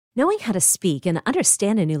Knowing how to speak and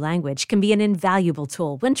understand a new language can be an invaluable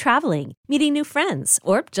tool when traveling, meeting new friends,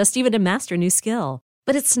 or just even to master a new skill.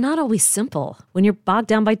 But it's not always simple when you're bogged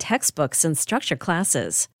down by textbooks and structured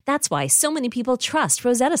classes. That's why so many people trust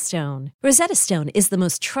Rosetta Stone. Rosetta Stone is the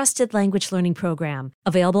most trusted language learning program,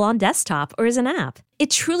 available on desktop or as an app. It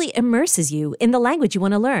truly immerses you in the language you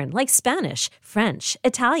want to learn, like Spanish, French,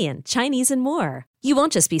 Italian, Chinese, and more. You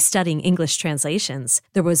won't just be studying English translations.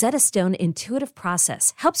 The Rosetta Stone intuitive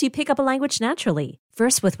process helps you pick up a language naturally,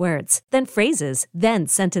 first with words, then phrases, then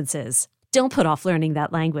sentences. Don't put off learning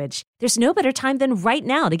that language. There's no better time than right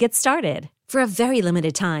now to get started. For a very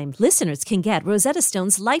limited time, listeners can get Rosetta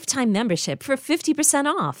Stone's lifetime membership for 50%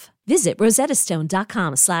 off. Visit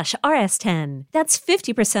rosettastone.com/rs10. That's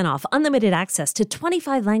 50% off unlimited access to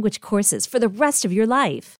 25 language courses for the rest of your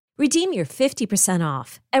life. Redeem your 50%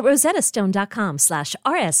 off at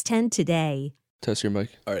rosettastone.com/rs10 today. Test your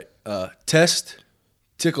mic. All right. Test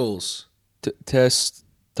tickles.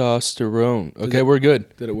 Testosterone. Okay, we're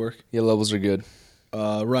good. Did it work? Yeah, levels are good.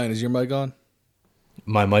 Ryan, is your mic on?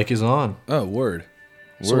 My mic is on. Oh, word.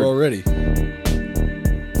 So we're all ready.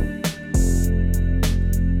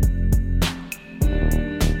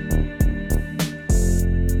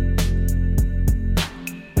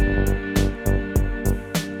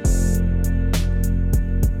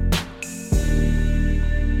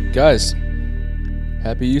 Guys,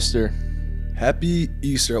 happy Easter. Happy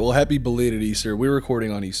Easter. Well, happy belated Easter. We're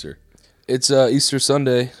recording on Easter. It's Easter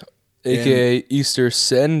Sunday, a.k.a. Easter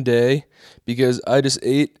Sunday, because I just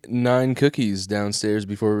ate 9 cookies downstairs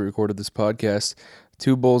before we recorded this podcast,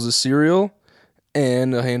 2 bowls of cereal,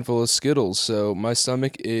 and a handful of Skittles. So my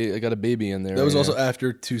stomach, I got a baby in there. That was also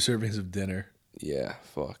after 2 servings of dinner. Yeah,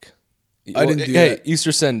 fuck. I didn't do that. Hey,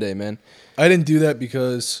 Easter Sunday, man. I didn't do that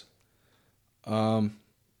because,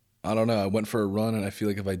 I don't know. I went for a run, and I feel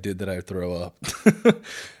like if I did that, I'd throw up.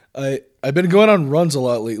 I've been going on runs a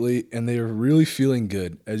lot lately, and they are really feeling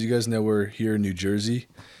good. As you guys know, we're here in New Jersey,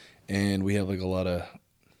 and we have like a lot of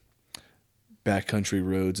backcountry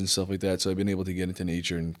roads and stuff like that. So I've been able to get into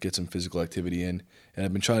nature and get some physical activity in, and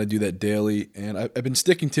I've been trying to do that daily, and I've been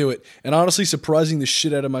sticking to it, and honestly surprising the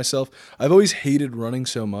shit out of myself. I've always hated running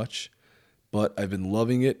so much, but I've been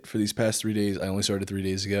loving it for these past 3 days. I only started 3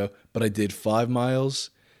 days ago, but I did 5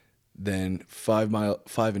 miles. Then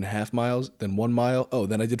 5.5 miles, then 1 mile. Oh,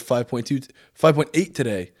 then I did 5.8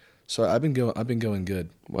 today. So I've been going good.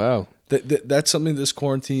 Wow. That's something this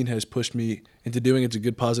quarantine has pushed me into doing. It's a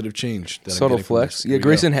good positive change. That Subtle I'm flex. Yeah,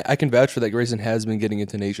 Grayson, I can vouch for that. Grayson has been getting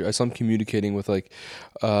into nature. I saw him communicating with what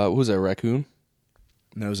was that, a raccoon?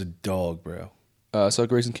 That was a dog, bro. I saw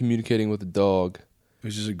Grayson communicating with a dog. It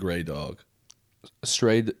was just a gray dog. A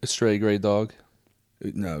stray gray dog?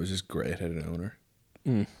 No, it was just gray. It had an owner.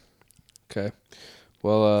 Okay.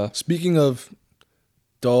 Well, speaking of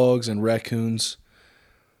dogs and raccoons,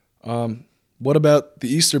 what about the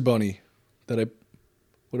Easter bunny?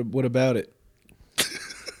 What about it?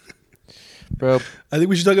 Bro, I think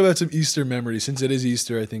we should talk about some Easter memories since it is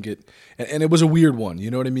Easter. I think and it was a weird one. You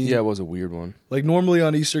know what I mean? Yeah, it was a weird one. Like normally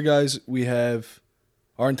on Easter, guys, we have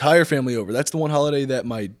our entire family over. That's the one holiday that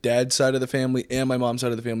my dad's side of the family and my mom's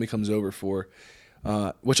side of the family comes over for.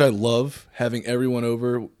 Which I love, having everyone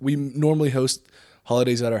over. We normally host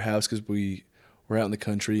holidays at our house because we're out in the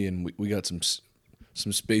country and we got some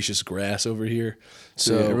spacious grass over here.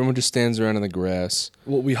 So yeah, everyone just stands around in the grass.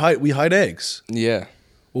 Well, we hide eggs. Yeah.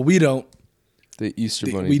 Well, we don't. The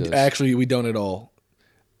Easter bunny does. Actually, we don't at all.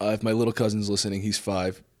 If my little cousin's listening, he's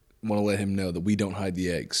 5. I want to let him know that we don't hide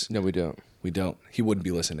the eggs. No, we don't. We don't. He wouldn't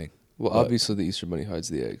be listening. Well, obviously the Easter bunny hides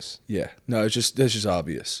the eggs. Yeah. No, that's just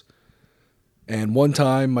obvious. And one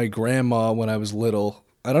time, my grandma, when I was little,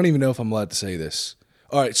 I don't even know if I'm allowed to say this.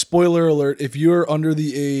 All right, spoiler alert. If you're under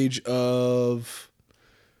the age of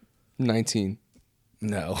 19.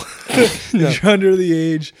 No. If you're under the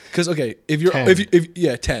age, because, okay, if you're 10.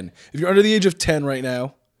 If you're under the age of 10 right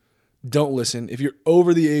now, don't listen. If you're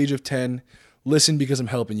over the age of 10, listen because I'm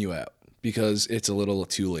helping you out. Because it's a little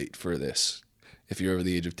too late for this if you're over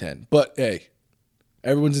the age of 10. But, hey,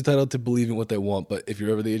 everyone's entitled to believe in what they want. But if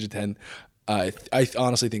you're over the age of 10, I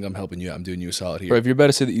honestly think I'm helping you out. I'm doing you a solid here. Bro, if you're about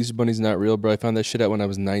to say the Easter Bunny's not real, bro, I found that shit out when I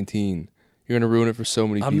was 19. You're going to ruin it for so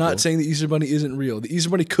many people. I'm not saying the Easter Bunny isn't real. The Easter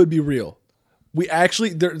Bunny could be real.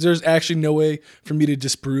 There's actually no way for me to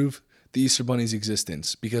disprove the Easter Bunny's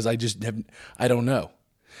existence because I don't know.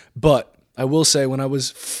 But I will say when I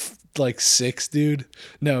was like 6, dude,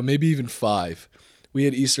 no, maybe even 5, we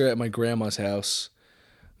had Easter at my grandma's house.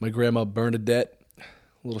 My grandma Bernadette,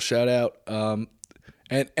 a little shout out.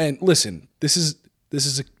 And listen, this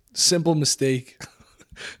is a simple mistake.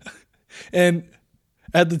 And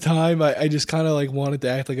at the time, I just kind of like wanted to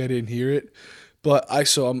act like I didn't hear it. But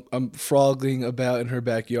I'm frogging about in her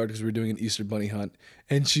backyard because we're doing an Easter bunny hunt,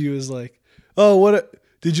 and she was like, "Oh,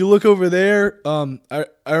 did you look over there? I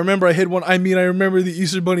remember I hid one. I remember the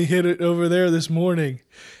Easter bunny hid it over there this morning."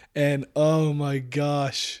 And oh my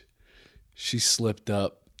gosh, she slipped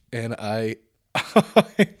up, and I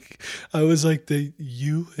was like,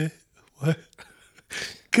 what?"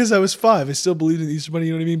 Because I was 5, I still believed in the Easter bunny.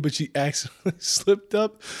 You know what I mean? But she accidentally slipped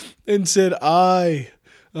up and said,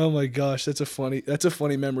 Oh my gosh, that's a funny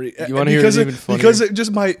memory. You want to hear it even funnier? Because it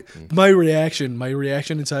just my reaction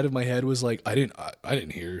inside of my head was like, I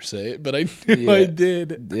didn't hear her say it, but I knew I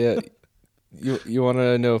did. Yeah. You want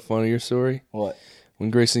to know a funnier story? What? When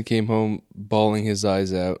Grayson came home bawling his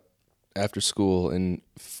eyes out after school in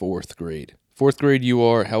 4th grade. 4th grade, you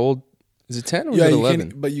are how old? Is it 10 or is it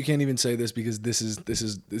 11? But you can't even say this because this is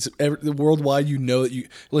the worldwide. You know that you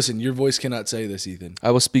listen. Your voice cannot say this, Ethan.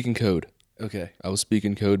 I was speaking code. Okay, I was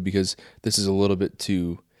speaking code because this is a little bit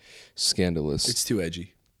too scandalous. it's too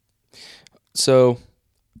edgy. So,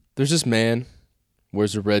 there's this man,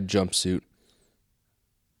 wears a red jumpsuit,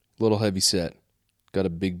 little heavy set, got a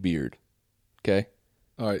big beard. Okay?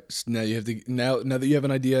 All right, so now you have to now that you have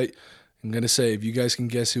an idea. I'm gonna say if you guys can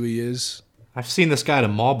guess who he is. I've seen this guy at a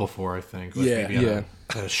mall before, I think. Like Yeah, maybe at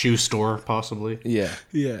a shoe store, possibly. Yeah.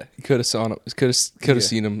 Yeah, You could have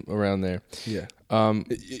seen him around there. yeah. Well,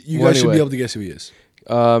 You guys should anyway. be able to guess who he is.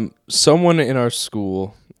 Someone in our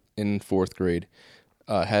school in 4th grade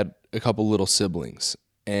had a couple little siblings,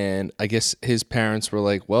 and I guess his parents were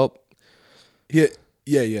like, "Well, Yeah.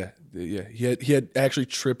 He had actually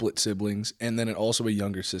triplet siblings, and then also a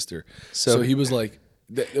younger sister. So he was like,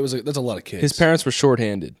 that's a lot of kids. his parents were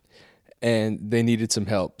shorthanded, and they needed some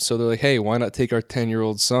help. So they're like, hey, why not take our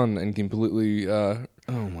 10-year-old son and completely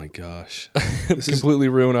Oh my gosh. completely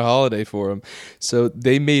ruin a holiday for him?" So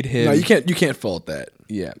they made him. No, you can't fault that.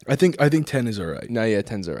 Yeah. I think 10 is all right. No, yeah,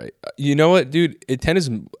 10's all right. You know what, dude? 10 is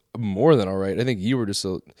more than all right. I think you were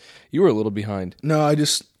you were a little behind. No, I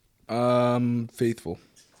just faithful.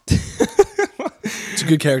 It's a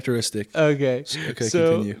good characteristic. Okay. Okay,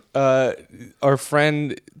 so, continue. Our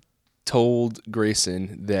friend told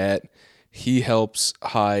Grayson that he helps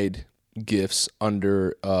hide gifts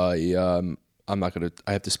under I'm not gonna.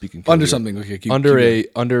 I have to speak in code Under here. something. Okay,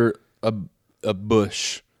 under a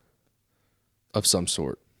bush of some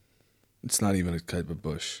sort. It's not even a type of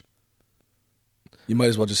bush. You might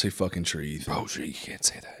as well just say fucking tree, Ethan. Oh, you can't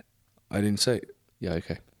say that. I didn't say it. Yeah.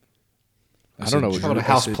 Okay. I said don't know what tree. How about a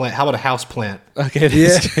house plant? How about a house plant? Okay,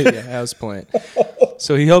 yeah, house plant.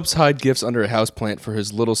 So he helps hide gifts under a house plant for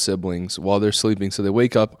his little siblings while they're sleeping. So they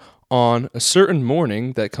wake up on a certain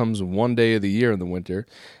morning that comes one day of the year in the winter,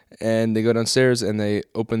 and they go downstairs and they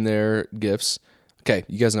open their gifts. Okay,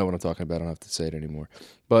 you guys know what I'm talking about. I don't have to say it anymore.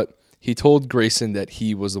 But he told Grayson that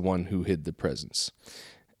he was the one who hid the presents,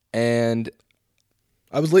 and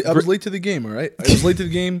I was late. I was late to the game. All right, I was late to the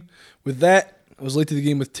game with that. I was late to the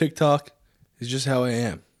game with TikTok. It's just how I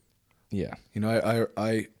am. yeah, You know,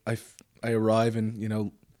 I arrive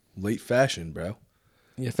in late fashion, bro.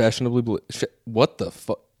 yeah, fashionably. What the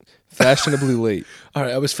fuck? Fashionably late. All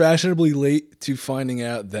right, I was fashionably late to finding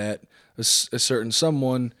out that a certain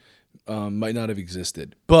someone might not have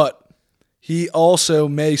existed, but he also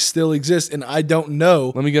may still exist, and I don't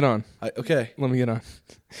know. Let me get on. Okay, Let me get on.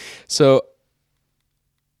 So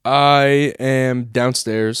I am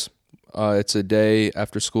downstairs. It's a day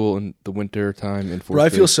after school in the winter time in 4th bro, I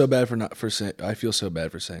grade. feel so bad I feel so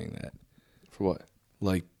bad for saying that. For what?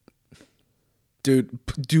 Like, dude,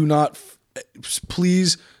 do not,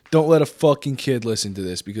 please don't let a fucking kid listen to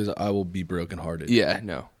this because I will be brokenhearted. Yeah,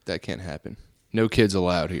 no, that can't happen. No kids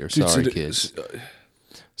allowed here. Dude, Sorry, so- kids.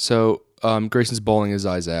 So Grayson's bawling his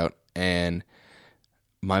eyes out, and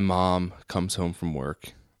my mom comes home from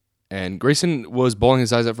work. And Grayson was bawling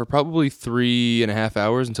his eyes out for probably 3.5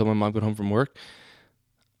 hours until my mom got home from work,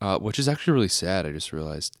 which is actually really sad. I just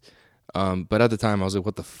realized. But at the time, I was like,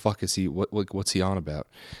 "What the fuck is he? What's he on about?"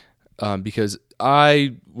 Because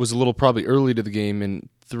I was a little probably early to the game, and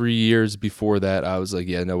 3 years before that, I was like,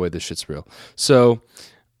 "Yeah, no way, this shit's real." So,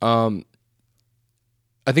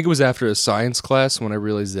 I think it was after a science class when I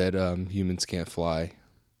realized that humans can't fly.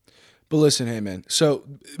 But listen, hey man. So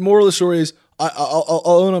moral of the story is, I'll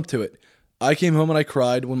own up to it. I came home and I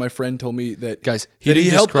cried when my friend told me that Guys, he that didn't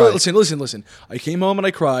just helped. cry. Listen. I came home and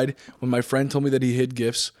I cried when my friend told me that he hid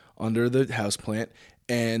gifts under the houseplant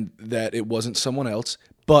and that it wasn't someone else.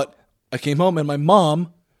 But I came home and my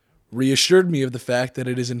mom reassured me of the fact that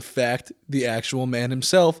it is in fact the actual man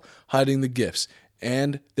himself hiding the gifts,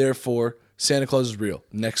 and therefore Santa Claus is real.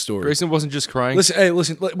 Next story. Grayson wasn't just crying.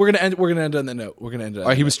 Listen. We're gonna end on that note. All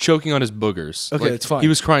right, he was choking on his boogers. Okay, it's fine. He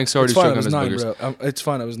was crying so hard It's he was fine. choking I on was his 9, boogers. bro. It's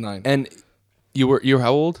fine. I was 9. And you were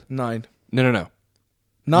how old? 9. No.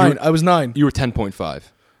 9. I was 9. You were 10.5. I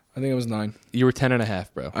think I was 9. You were 10 and a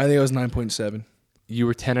half, bro. I think I was 9.7. You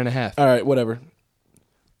were 10 and a half. All right, whatever.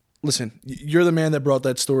 Listen, you're the man that brought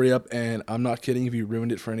that story up, and I'm not kidding. If you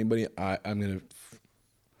ruined it for anybody, I'm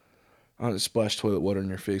gonna splash toilet water in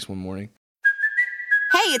your face one morning.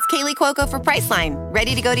 Hey, it's Kaylee Cuoco for Priceline.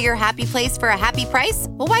 Ready to go to your happy place for a happy price?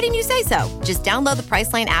 Well, why didn't you say so? Just download the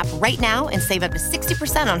Priceline app right now and save up to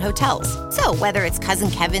 60% on hotels. So whether it's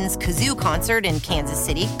Cousin Kevin's Kazoo Concert in Kansas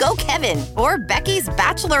City, go Kevin, or Becky's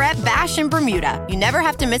Bachelorette Bash in Bermuda, you never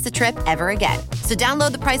have to miss a trip ever again. So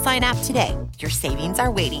download the Priceline app today. Your savings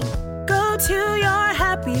are waiting. Go to your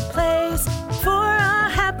happy place for a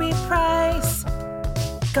happy price.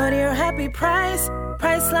 Go to your happy price,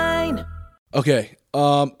 Priceline. Okay,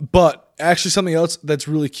 but actually something else that's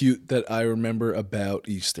really cute that I remember about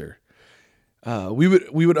Easter. We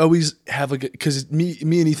would always have because me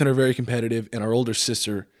and Ethan are very competitive, and our older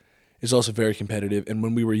sister is also very competitive. And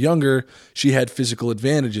when we were younger, she had physical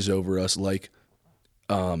advantages over us, like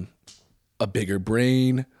a bigger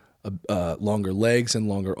brain, longer legs and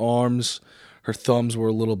longer arms. Her thumbs were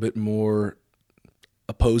a little bit more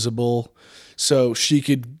opposable, so she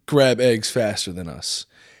could grab eggs faster than us.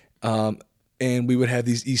 And we would have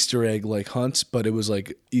these Easter egg like hunts, but it was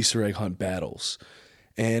like Easter egg hunt battles.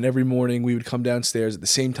 And every morning we would come downstairs at the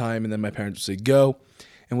same time, and then my parents would say, go.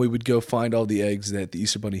 And we would go find all the eggs that the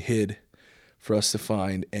Easter Bunny hid for us to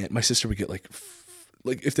find. And my sister would get like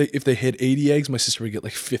if they hid 80 eggs, my sister would get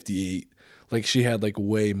like 58. Like she had like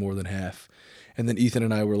way more than half. And then Ethan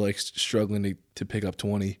and I were like struggling to pick up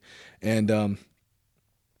 20. And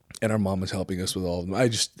our mom was helping us with all of them. I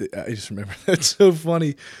just remember that's so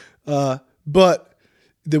funny. But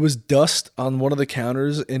there was dust on one of the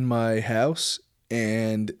counters in my house,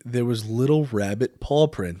 and there was little rabbit paw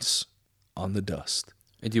prints on the dust.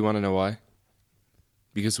 And do you want to know why?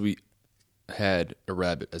 Because we had a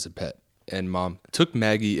rabbit as a pet, and Mom took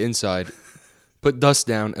Maggie inside, put dust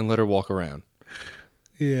down, and let her walk around.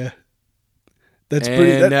 Yeah. That's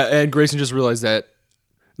pretty... And Grayson just realized that.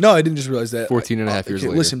 No, I didn't just realize that. 14 and a half years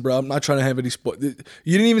later. Listen, bro, I'm not trying to have any... You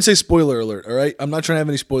didn't even say spoiler alert, all right? I'm not trying to have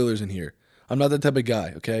any spoilers in here. I'm not that type of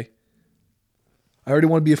guy, okay? I already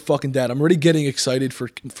want to be a fucking dad. I'm already getting excited for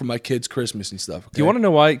my kids' Christmas and stuff. Okay? Do you want to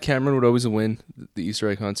know why Cameron would always win the Easter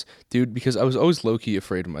egg hunts? Dude, because I was always low-key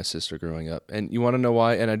afraid of my sister growing up. And you want to know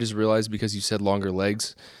why? And I just realized because you said longer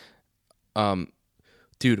legs.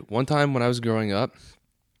 Dude, one time when I was growing up,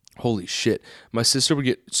 holy shit, my sister would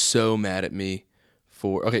get so mad at me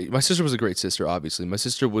okay, my sister was a great sister, obviously. My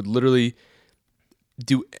sister would literally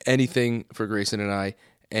do anything for Grayson and I.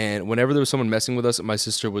 And whenever there was someone messing with us, my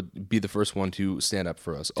sister would be the first one to stand up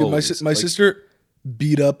for us. Dude, my Always. sister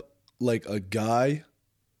beat up like a guy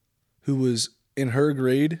who was in her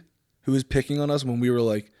grade who was picking on us when we're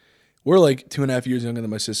like 2.5 years younger than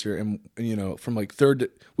my sister. And you know, from like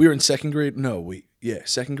we were in second grade.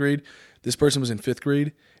 Second grade. This person was in 5th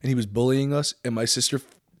grade and he was bullying us. And my sister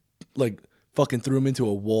fucking threw him into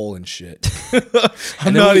a wall and shit.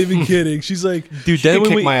 I'm not even kidding. She's like, dude, She then could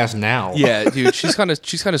when kick my ass now. yeah, dude, she's kind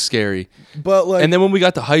of scary. but like, And then when we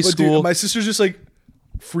got to high but school, dude, my sister's just like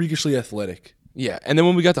freakishly athletic. yeah, and then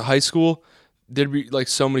when we got to high school, there'd be like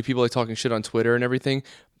so many people like talking shit on Twitter and everything.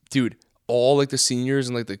 Dude, all like the seniors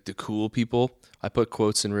and like the cool people. I put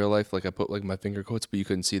quotes in real life, like I put like my finger quotes, but you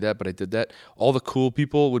couldn't see that, but I did that. All the cool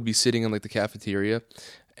people would be sitting in like the cafeteria,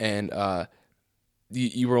 and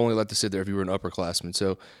you were only allowed to sit there if you were an upperclassman.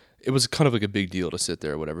 So it was kind of like a big deal to sit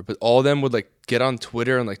there or whatever. But all of them would like get on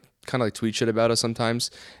Twitter and like kind of like tweet shit about us sometimes.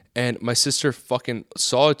 And my sister fucking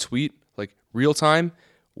saw a tweet like real time,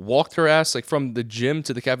 walked her ass like from the gym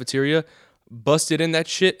to the cafeteria, busted in that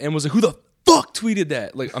shit, and was like, "Who the fuck tweeted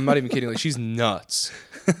that?" Like, I'm not even kidding. Like, she's nuts.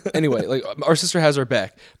 Anyway, like our sister has our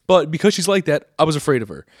back, but because she's like that, I was afraid of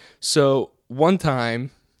her. So one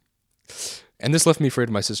time, and this left me afraid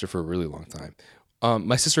of my sister for a really long time.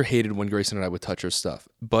 My sister hated when Grayson and I would touch her stuff,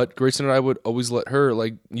 but Grayson and I would always let her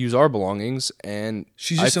like use our belongings, and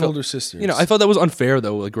She's just an older sister. You know, I felt that was unfair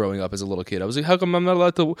though. Like growing up as a little kid, I was like, "How come I'm not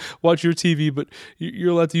allowed to watch your TV, but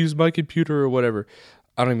you're allowed to use my computer or whatever?"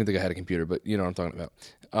 I don't even think I had a computer, but you know what I'm talking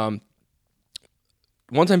about.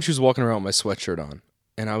 One time she was walking around with my sweatshirt on,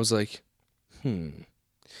 and I was like, you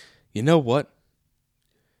know what?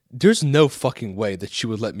 There's no fucking way that she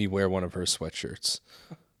would let me wear one of her sweatshirts.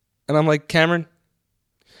 And I'm like, "Cameron,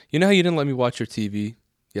 you know how you didn't let me watch your TV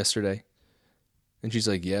yesterday?" And she's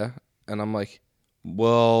like, "Yeah." And I'm like,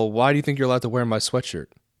 "Well, why do you think you're allowed to wear my sweatshirt?"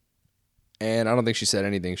 And I don't think she said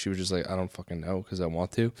anything. She was just like, I don't fucking know because I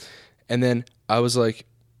want to. And then I was like,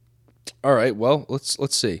 all right, well,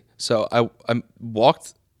 let's see. So I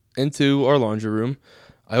walked into our laundry room.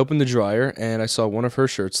 I opened the dryer and I saw one of her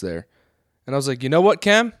shirts there. And I was like, you know what,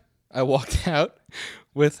 Cam? I walked out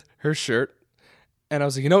with her shirt. And I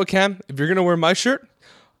was like, you know what, Cam? If you're going to wear my shirt,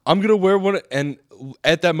 I'm going to wear one. And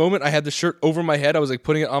at that moment, I had the shirt over my head. I was like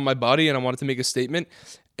putting it on my body and I wanted to make a statement.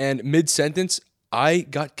 And mid-sentence, I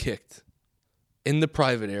got kicked in the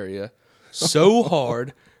private area so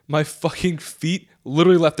hard, my fucking feet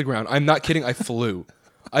literally left the ground. I'm not kidding. I flew.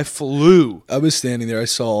 I was standing there. I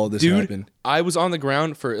saw all this happen. I was on the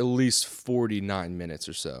ground for at least 49 minutes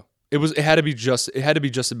or so. It had to be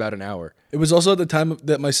just about an hour. It was also at the time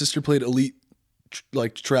that my sister played elite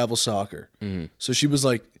travel soccer. Mm-hmm. So she was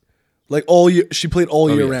like all year. She played all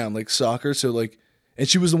year yeah. round, like soccer. So like, and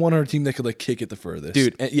she was the one on her team that could like kick it the furthest.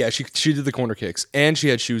 Dude, and yeah, she did the corner kicks and she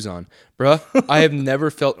had shoes on. Bruh, I have never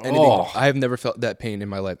felt anything. I have never felt that pain in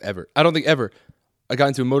my life ever. I don't think ever. I got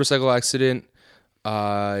into a motorcycle accident.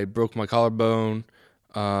 I broke my collarbone.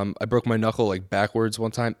 I broke my knuckle like backwards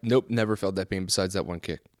one time. Nope, never felt that pain besides that one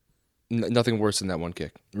kick. Nothing worse than that one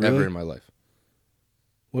kick ever in my life.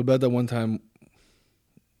 What about that one time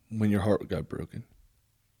when your heart got broken?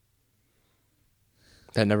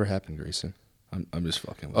 That never happened, Grayson. I'm just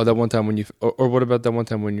fucking with Oh, that one time when you... Or what about that one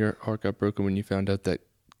time when your heart got broken when you found out that...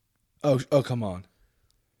 Oh, come on.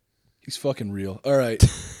 He's fucking real. All right.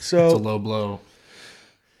 It's a So, low blow.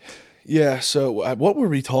 yeah, so what were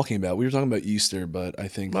we talking about? We were talking about Easter, but I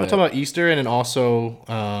think I'm talking about Easter, and then also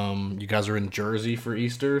you guys are in Jersey for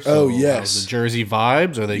Easter. So Oh, yes. how's the Jersey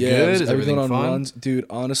vibes? Are they good? Is everything on fun? runs. Dude,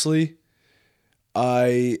 honestly,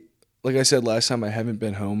 like I said last time, I haven't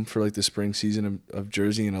been home for like the spring season of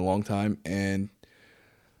Jersey in a long time, and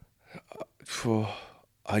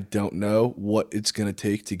I don't know what it's gonna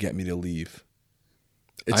take to get me to leave.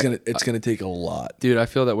 It's gonna take a lot. Dude, I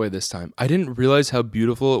feel that way this time. I didn't realize how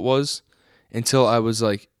beautiful it was until I was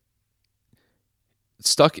like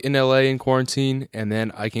stuck in LA in quarantine, and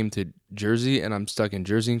then I came to Jersey and I'm stuck in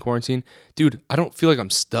Jersey in quarantine. Dude, I don't feel like I'm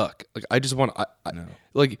stuck. Like I just want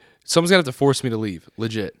like someone's gonna have to force me to leave.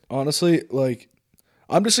 Legit. Honestly, like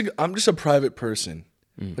I'm just a private person.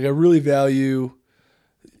 Like I really value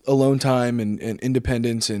alone time and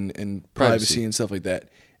independence and privacy and stuff like that.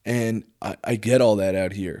 And I get all that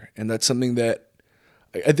out here. And that's something that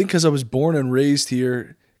I think because I was born and raised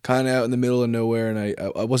here, kind of out in the middle of nowhere, and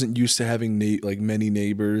I wasn't used to having many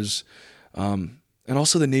neighbors. And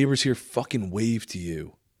also the neighbors here fucking wave to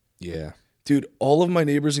you. Yeah. Dude, all of my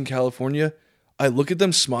neighbors in California, I look at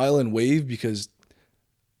them smile and wave because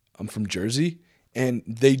I'm from Jersey, and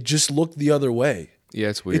they just look the other way. Yeah,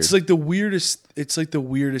 it's weird. It's like the weirdest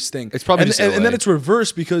thing. It's probably and, just and, LA. and then it's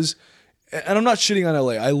reversed because, and I'm not shitting on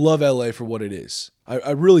LA. I love LA for what it is.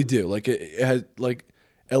 I really do. Like it has like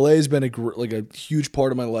LA has been a huge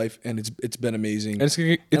part of my life, and it's been amazing. and it's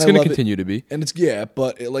And I gonna love continue to be. And it's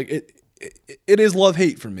but it is love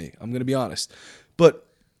hate for me. I'm gonna be honest. But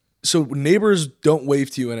so neighbors don't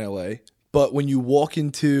wave to you in LA, but when you walk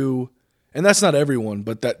into, and that's not everyone,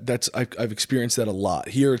 but that's I've experienced that a lot.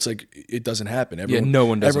 Here it's like it doesn't happen. No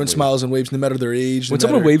one doesn't Everyone wave. smiles and waves no matter their age. When no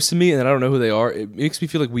someone matter- waves to me and I don't know who they are, it makes me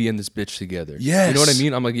feel like we in this bitch together. Yes. You know what I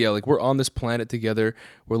mean? I'm like, yeah, like we're on this planet together.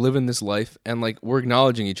 We're living this life, and like we're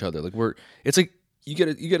acknowledging each other. Like it's like you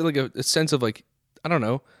get like a sense of like, I don't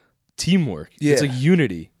know, teamwork. Yeah. It's like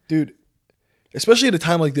unity. dude, especially at a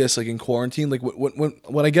time like this, like in quarantine, like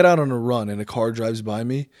when I get out on a run and a car drives by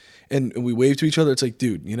me and we wave to each other, it's like,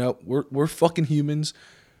 dude, you know, we're fucking humans.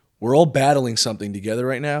 We're all battling something together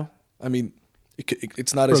right now. I mean,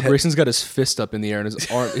 it's not Bro, as Grayson's got his fist up in the air and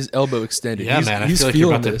his elbow extended. Yeah, he's, man. I he's feel like you're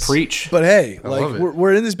feeling about this. to preach. But hey, love like it.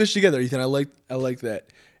 we're in this bitch together, Ethan. I like that,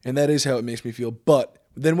 and that is how it makes me feel. But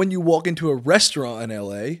then when you walk into a restaurant in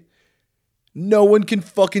LA, no one can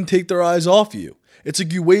fucking take their eyes off you. It's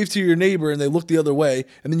like you wave to your neighbor and they look the other way,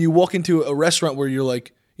 and then you walk into a restaurant where you're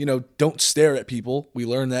like, you know, don't stare at people. We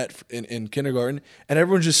learned that in kindergarten, and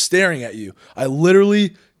everyone's just staring at you. I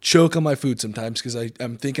literally choke on my food sometimes because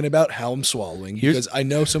I'm thinking about how I'm swallowing because I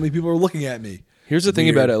know so many people are looking at me. Here's the thing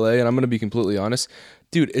Weird. about LA, and I'm going to be completely honest.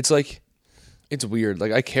 Dude, it's like, it's weird.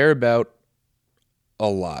 Like, I care about a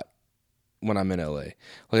lot when I'm in LA.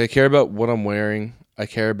 Like, I care about what I'm wearing. I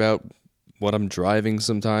care about what I'm driving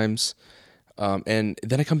sometimes. And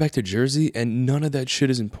then I come back to Jersey, and none of that shit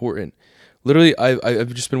is important. Literally,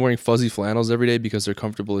 I've just been wearing fuzzy flannels every day because they're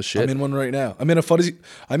comfortable as shit. I'm in one right now. I'm in a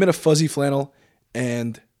fuzzy flannel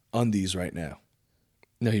and undies right now.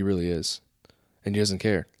 No, he really is. And he doesn't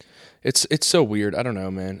care. It's so weird. I don't know,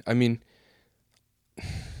 man. I mean,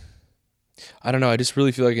 I don't know. I just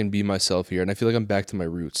really feel like I can be myself here, and I feel like I'm back to my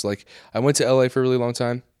roots. Like, I went to LA for a really long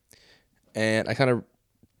time, and I kind of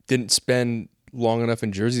didn't spend long enough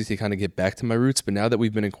in Jersey to kind of get back to my roots. But now that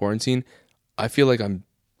we've been in quarantine, I feel like I'm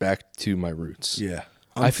back to my roots. Yeah.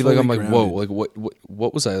 I feel like I'm like, grounded. whoa, like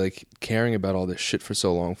what was I like caring about all this shit for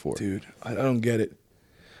so long for? Dude, I don't get it.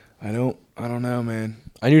 I don't know, man.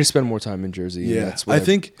 I need to spend more time in Jersey. Yeah, that's what I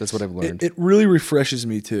think that's what I've learned. It really refreshes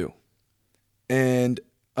me too. And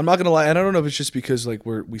I'm not gonna lie, and I don't know if it's just because like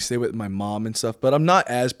we stay with my mom and stuff, but I'm not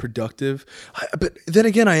as productive. But then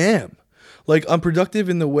again, I am. Like, I'm productive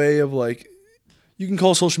in the way of like, you can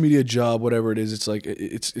call social media a job, whatever it is. It's like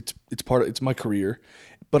it's part of it's my career.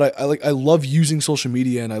 But I love using social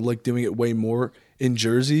media, and I like doing it way more in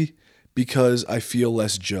Jersey because I feel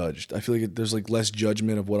less judged. I feel like there's like less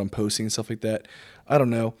judgment of what I'm posting and stuff like that. I don't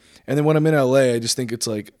know. And then when I'm in LA, I just think it's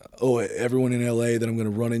like, oh, everyone in LA that I'm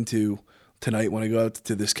going to run into tonight when I go out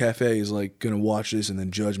to this cafe is like going to watch this and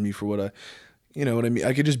then judge me for what you know what I mean?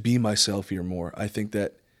 I could just be myself here more. I think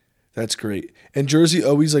that's great. And Jersey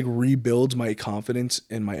always like rebuilds my confidence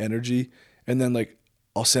and my energy. And then like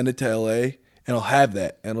I'll send it to LA and I'll have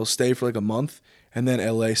that and it'll stay for like a month. And then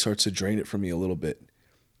LA starts to drain it from me a little bit.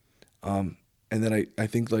 And then I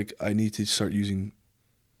think like I need to start using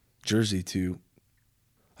Jersey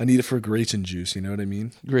I need it for Grayson juice, you know what I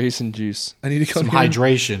mean? Grayson juice. I need to come Some here.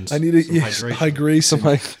 hydrations. I need to, Some yes, hydration.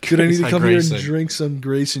 hydration. Dude, I need to come here and Hydration. drink some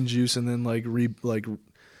Grayson juice and then like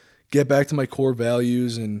get back to my core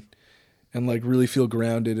values and like really feel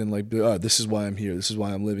grounded and like, oh, this is why I'm here. This is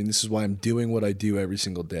why I'm living. This is why I'm doing what I do every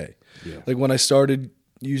single day. Yeah. Like when I started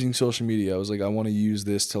using social media, I was like, I want to use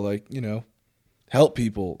this to like, you know, help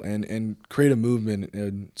people and create a movement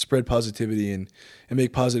and spread positivity and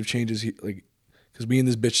make positive changes. Like, because we in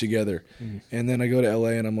this bitch together. And then I go to LA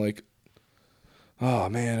and I'm like, oh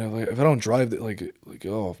man, if I don't drive it, like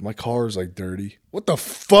oh, if my car is like dirty. What the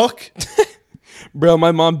fuck? Bro,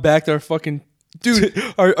 my mom backed our fucking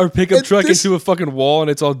our pickup truck into a fucking wall and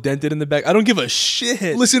it's all dented in the back. I don't give a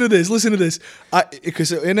shit. Listen to this.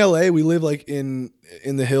 Because in LA we live like in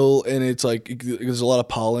the hill and it's like there's a lot of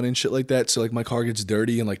pollen and shit like that. So like my car gets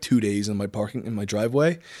dirty in like 2 days in my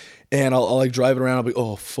driveway, and I'll like drive it around. I'll be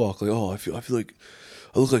oh fuck, like oh I feel like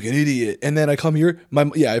I look like an idiot. And then I come here.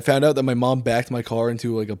 I found out that my mom backed my car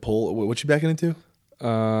into like a pole. What's she backing into?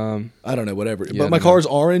 I don't know, whatever. Yeah, but my car is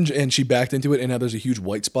orange and she backed into it and now there's a huge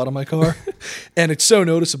white spot on my car. And it's so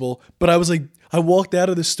noticeable. But I was like, I walked out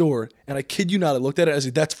of the store and I kid you not, I looked at it and I was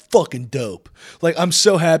like, that's fucking dope. Like, I'm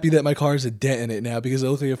so happy that my car has a dent in it now because I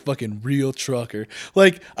look like a fucking real trucker.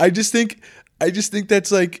 Like, I just think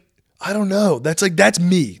that's like, I don't know. That's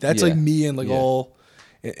me. That's like me and like all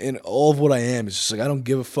of what I am is just like I don't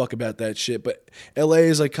give a fuck about that shit. But LA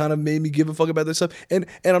is like kind of made me give a fuck about that stuff. And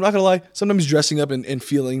I'm not gonna lie, sometimes dressing up and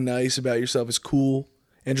feeling nice about yourself is cool.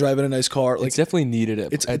 And driving a nice car, like it's definitely needed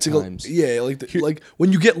at times. Like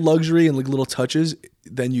when you get luxury and like little touches,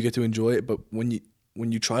 then you get to enjoy it. But when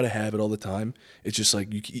you try to have it all the time, it's just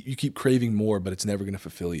like you keep craving more, but it's never gonna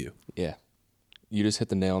fulfill you. Yeah, you just hit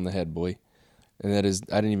the nail on the head, boy. And that is,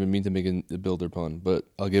 I didn't even mean to make a builder pun, but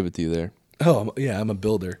I'll give it to you there. Oh, I'm a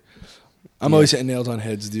builder. I'm always hitting nails on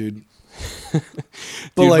heads, dude. But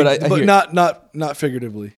Dude, like, but not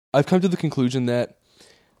figuratively. I've come to the conclusion that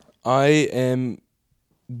I am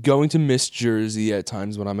going to miss Jersey at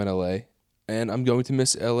times when I'm in LA, and I'm going to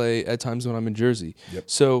miss LA at times when I'm in Jersey. Yep.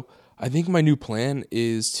 So I think my new plan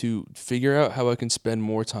is to figure out how I can spend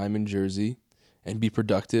more time in Jersey and be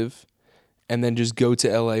productive, and then just go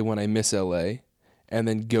to LA when I miss LA. And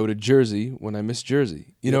then go to Jersey when I miss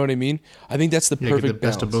Jersey. You know what I mean? I think that's the perfect get the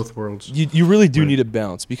best balance. of both worlds. You really do need a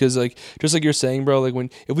balance because, like, just like you're saying, bro.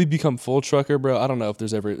 Like if we become full trucker, bro, I don't know if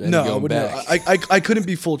there's ever any going back. I couldn't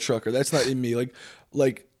be full trucker. That's not in me. Like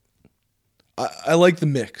I like the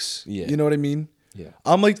mix. Yeah. You know what I mean? Yeah.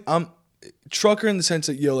 I'm trucker in the sense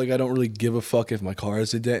that like I don't really give a fuck if my car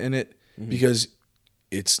has a dent in it because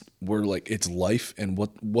it's life, and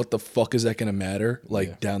what the fuck is that gonna matter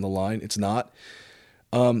down the line? It's not.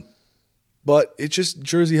 But it just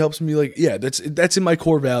Jersey helps me that's in my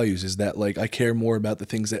core values is that like I care more about the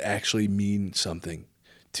things that actually mean something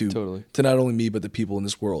to not only me but the people in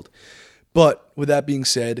this world. But with that being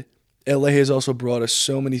said, LA has also brought us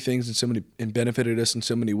so many things and benefited us in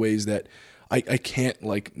so many ways that I can't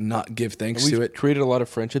like not give thanks to it. Created a lot of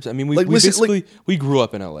friendships. I mean, we grew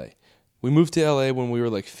up in LA. We moved to LA when we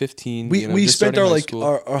were like 15. We spent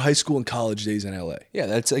our high school and college days in LA. Yeah,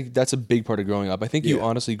 that's a big part of growing up. I think you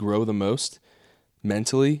honestly grow the most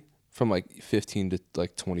mentally from like 15 to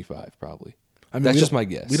like 25 probably. I mean, that's just my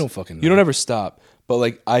guess. We don't fucking know. You don't ever stop. But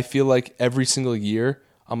like I feel like every single year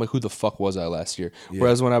I'm like, who the fuck was I last year? Yeah.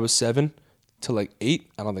 Whereas when I was 7, to like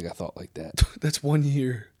 8, I don't think I thought like that. That's 1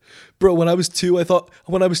 year. Bro, when I was 2, I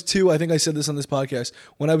think I said this on this podcast.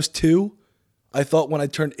 When I was 2, I thought when I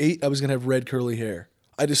turned 8, I was going to have red curly hair.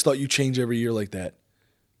 I just thought you change every year like that.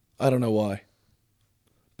 I don't know why.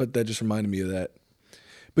 But that just reminded me of that.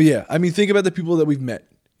 But yeah, I mean, think about the people that we've met.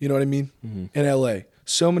 You know what I mean? Mm-hmm. In LA.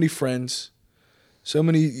 So many friends.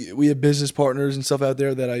 We have business partners and stuff out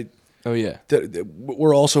there that that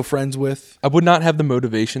we're also friends with. I would not have the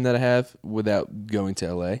motivation that I have without going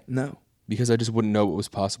to LA. No. Because I just wouldn't know what was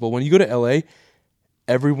possible. When you go to LA,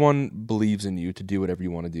 everyone believes in you to do whatever you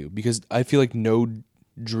want to do. Because I feel like no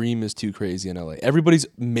dream is too crazy in LA. Everybody's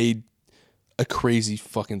made a crazy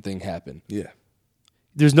fucking thing happen. Yeah.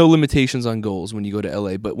 There's no limitations on goals when you go to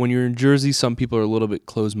LA. But when you're in Jersey, some people are a little bit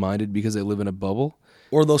closed-minded because they live in a bubble.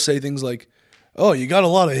 Or they'll say things like, oh, you got a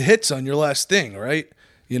lot of hits on your last thing, right?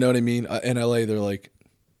 You know what I mean? In LA, they're like,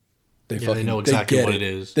 they know exactly what it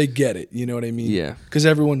is. They get it. You know what I mean? Yeah. Because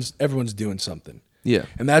everyone's doing something. Yeah.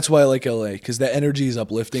 And that's why I like LA, because that energy is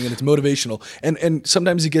uplifting and it's motivational. And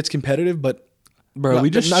sometimes it gets competitive, but bro,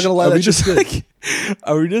 not gonna lie, that's just good.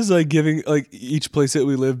 Are we just like giving like each place that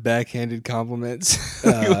we live backhanded compliments?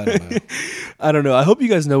 I don't know. I hope you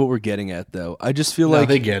guys know what we're getting at, though. I just feel like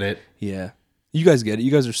they get it. Yeah. You guys get it.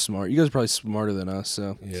 You guys are smart. You guys are probably smarter than us.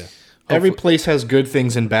 So yeah. Every place has good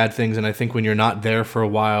things and bad things, and I think when you're not there for a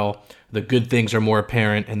while, the good things are more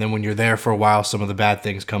apparent, and then when you're there for a while, some of the bad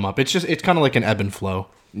things come up. It's kind of like an ebb and flow.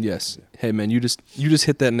 Yes. Hey man, you just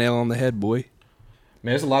hit that nail on the head, boy.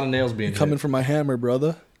 Man, there's a lot of nails being coming hit. for my hammer,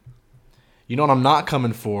 brother. You know what I'm not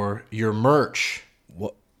coming for? Your merch.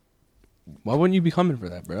 What? Why wouldn't you be coming for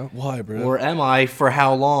that, bro? Why, bro? Or am I? For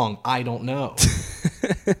how long? I don't know.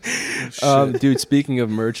 Dude, speaking of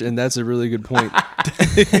merch, and that's a really good point.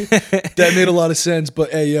 That made a lot of sense.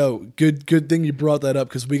 But hey, yo, good thing you brought that up,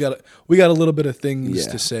 because we got a little bit of things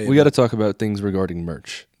to say. We got to talk about things regarding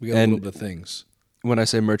merch. We got a little bit of things. When I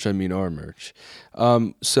say merch, I mean our merch.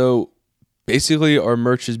 So basically, our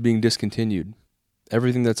merch is being discontinued.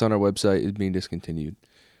 Everything that's on our website is being discontinued.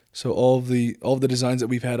 So all of the designs that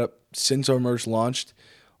we've had up since our merch launched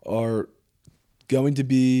are going to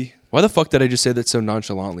be. Why the fuck did I just say that so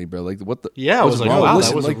nonchalantly, bro? Like, what the? Yeah, I was like, wow,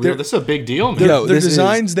 listen, that was like, this is a big deal, man. They're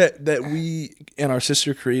designs that we and our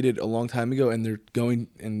sister created a long time ago, and they're going,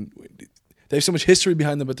 and they have so much history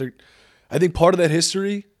behind them. But I think part of that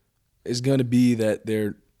history is going to be that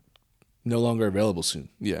they're no longer available soon.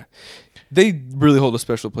 Yeah, they really hold a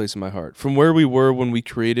special place in my heart. From where we were when we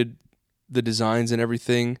created the designs and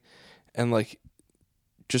everything, and like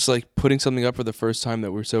just like putting something up for the first time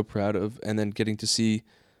that we're so proud of, and then getting to see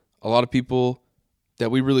a lot of people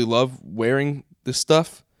that we really love wearing this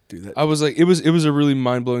stuff. Dude, I was like, it was a really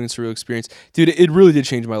mind-blowing and surreal experience. Dude, it really did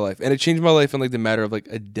change my life. And it changed my life in like the matter of like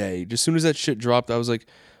a day. Just as soon as that shit dropped, I was like,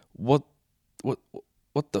 what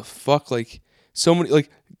the fuck? Like, so many,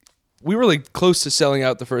 like, we were like close to selling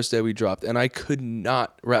out the first day we dropped, and I could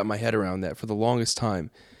not wrap my head around that for the longest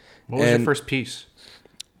time. What was your first piece?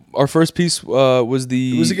 Our first piece was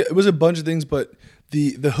it was a bunch of things, but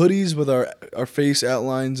the hoodies with our face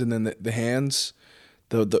outlines, and then the hands,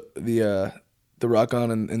 the rock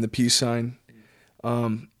on and the peace sign,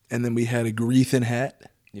 and then we had a Greethan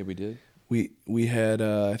hat. Yeah, we did. We had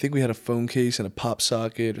I think we had a phone case and a pop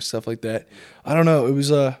socket or stuff like that. I don't know. It was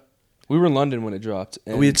we were in London when it dropped.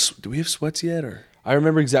 And do we have sweats yet, or? I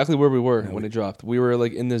remember exactly where we were when it dropped. We were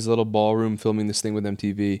like in this little ballroom filming this thing with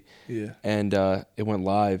MTV. Yeah. And it went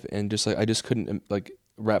live, and just like I just couldn't like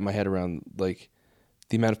wrap my head around like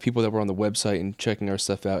the amount of people that were on the website and checking our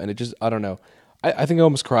stuff out, and it just, I don't know. I think I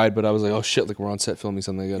almost cried, but I was like, oh shit, like we're on set filming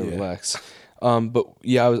something, I gotta relax. But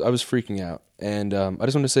yeah, I was freaking out, and I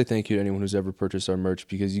just want to say thank you to anyone who's ever purchased our merch,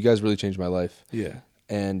 because you guys really changed my life. Yeah.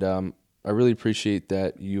 And I really appreciate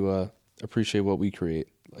that you appreciate what we create.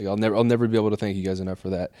 Like I'll never be able to thank you guys enough for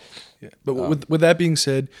that. Yeah. But with that being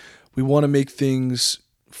said, we want to make things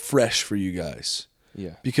fresh for you guys.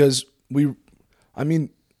 Yeah. Because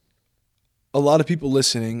a lot of people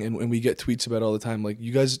listening, and we get tweets about it all the time, like,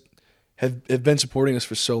 you guys have been supporting us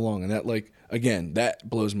for so long, and that, like, again, that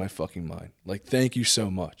blows my fucking mind. Like, thank you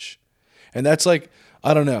so much. And that's like,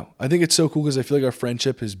 I don't know. I think it's so cool because I feel like our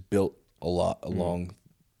friendship has built a lot along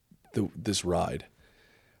this ride.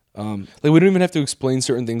 Like, we don't even have to explain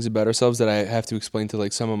certain things about ourselves that I have to explain to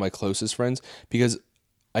like some of my closest friends, because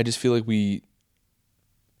I just feel like you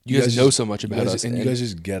guys know so much about us, and you guys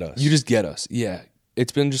just get us. You just get us. Yeah.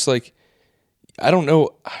 It's been just like, I don't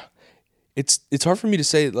know. It's hard for me to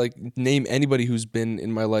say, like, name anybody who's been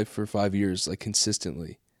in my life for 5 years, like,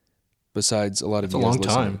 consistently, besides a lot of you guys listening.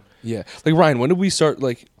 It's a long time. Yeah. Like, Ryan, when did we start,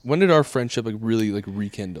 like, when did our friendship, like, really, like,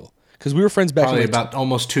 rekindle? because we were friends back Probably in about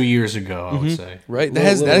almost 2 years ago, I would say. right. That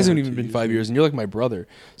Little hasn't over even 2 been years, 5 years, and you're like my brother.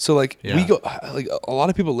 So like we Yeah. go like a lot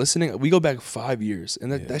of people listening. We go back 5 years,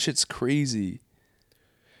 and that shit's crazy.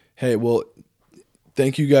 Hey, well,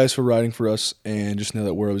 thank you guys for riding for us, and just know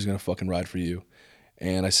that we're always gonna fucking ride for you.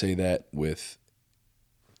 And I say that with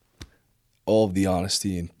all of the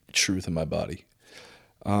honesty and truth in my body.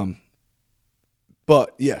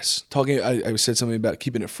 But yes, I said something about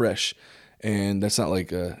keeping it fresh, and that's not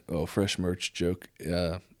like a fresh merch joke.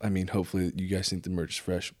 I mean, hopefully you guys think the merch is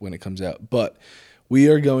fresh when it comes out. But we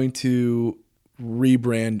are going to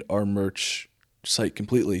rebrand our merch site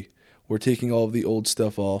completely. We're taking all of the old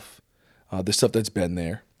stuff off, the stuff that's been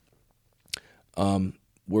there.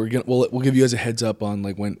 We'll give you guys a heads up on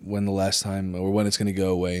like when the last time or when it's gonna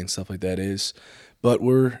go away and stuff like that is. But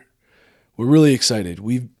we're really excited.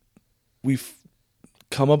 We've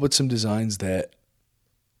come up with some designs that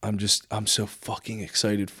I'm so fucking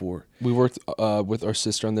excited for. We worked with our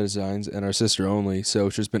sister on the designs and our sister only, so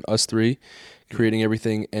it's just been us three creating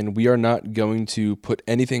everything, and we are not going to put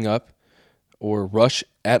anything up or rush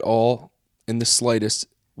at all in the slightest.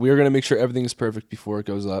 We are going to make sure everything is perfect before it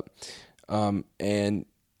goes up, and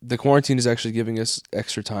the quarantine is actually giving us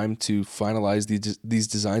extra time to finalize these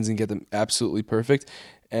designs and get them absolutely perfect.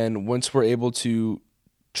 And once we're able to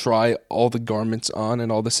try all the garments on and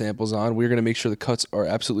all the samples on, we're going to make sure the cuts are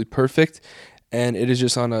absolutely perfect, and it is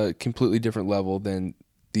just on a completely different level than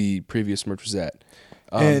the previous merch was at,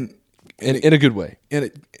 and in a good way.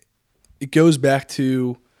 And it goes back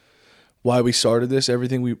to why we started this.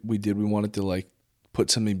 Everything we did, we wanted to like put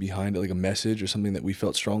something behind it, like a message or something that we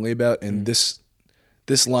felt strongly about. And this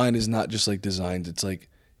line is not just like designed. It's like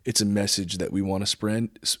it's a message that we want to spread.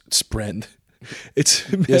 Spread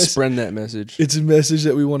that message. It's a message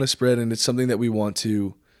that we want to spread, and it's something that we want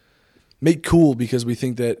to make cool because we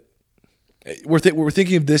think that we're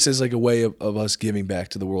thinking of this as like a way of us giving back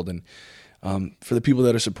to the world, and for the people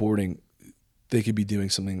that are supporting, they could be doing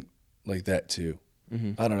something like that too.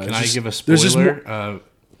 I don't know. Can I give a there's just spoiler?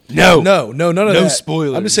 no, none of that.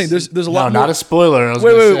 spoilers. I'm just saying there's a No, lot more. not a spoiler. I was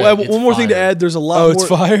Wait, gonna say, one it's more thing to fire. add. There's a lot Oh, more. it's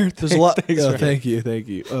fired. There's a lot. Thanks, Ryan. Thank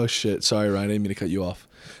you. Oh shit, sorry Ryan, I didn't mean to cut you off.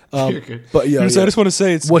 You're good. But yeah, I just want to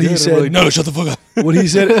say it's What he good. said- I'm like, no, shut the fuck up. what he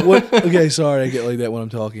said. Okay, sorry, I get like that when I'm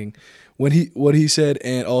talking. What he said,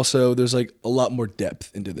 and also there's like a lot more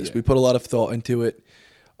depth into this. We put a lot of thought into it.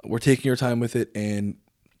 We're taking our time with it, and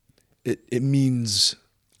it means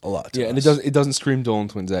a lot to us. And it doesn't scream Dolan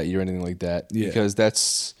Twins at you or anything like that. Yeah. Because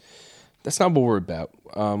that's not what we're about.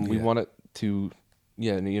 We want it to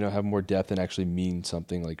have more depth and actually mean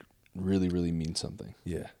something, like really, really mean something.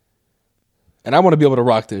 Yeah. And I want to be able to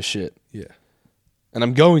rock this shit. Yeah. And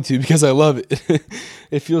I'm going to because I love it.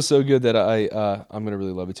 It feels so good that I'm gonna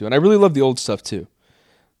really love it too. And I really love the old stuff too.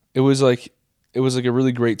 It was like a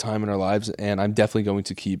really great time in our lives, and I'm definitely going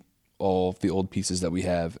to keep all of the old pieces that we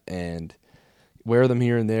have and wear them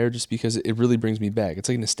here and there just because it really brings me back. It's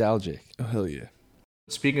like nostalgic. Oh hell yeah.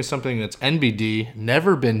 Speaking of something that's NBD,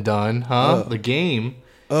 never been done, huh? The game,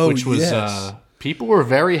 which was yes. people were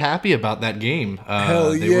very happy about that game.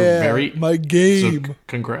 Hell they yeah, were very my game. So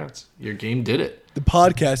congrats, your game did it. The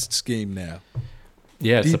podcast's game now.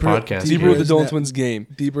 Yeah, it's Deeper- the podcast. Deeper Deeper with the is Dolan now- Twins game.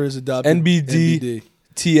 Deeper has adopted NBD.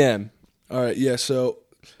 TM. All right, yeah. So,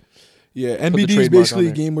 yeah, the NBD is trademark basically a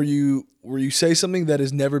on there. game where you say something that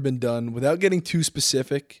has never been done without getting too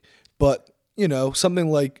specific, but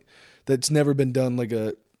something like that's never been done, like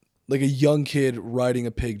a young kid riding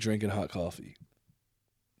a pig drinking hot coffee.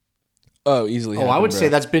 Oh, easily. I would say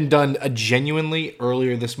that's been done genuinely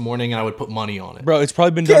earlier this morning, and I would put money on it. Bro, it's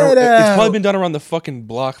probably been Get done. It's out! probably been done around the fucking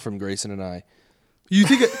block from Grayson and I. You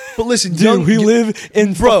think? But listen, Dude, we live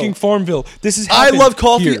in Bro, fucking Farmville. This is. I love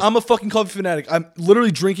coffee. Here. I'm a fucking coffee fanatic. I'm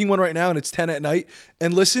literally drinking one right now, and it's 10 at night.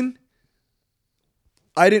 And listen,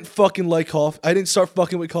 I didn't fucking like coffee. I didn't start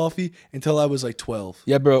fucking with coffee until I was like 12.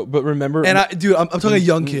 Yeah, bro. But remember, And I'm talking a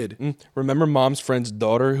young kid. remember mom's friend's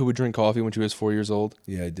daughter who would drink coffee when she was 4 years old?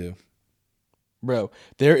 Yeah, I do. Bro,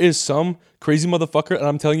 there is some crazy motherfucker, and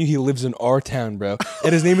I'm telling you, he lives in our town, bro.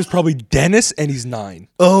 And his name is probably Dennis, and he's 9.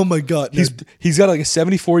 Oh my god, He's got like a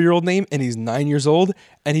 74-year-old name, and he's 9 years old,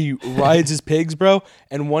 and he rides his pigs, bro.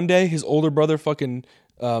 And one day, his older brother, fucking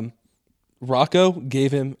Rocco,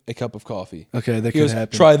 gave him a cup of coffee. Okay, that He could goes,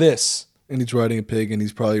 happen. try this. And he's riding a pig, and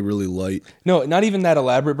he's probably really light. No, not even that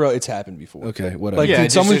elaborate, bro. It's happened before. Okay, whatever. Like, Yeah, dude,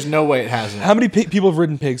 just, someone- there's no way it hasn't. How many people have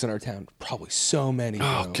ridden pigs in our town? Probably so many.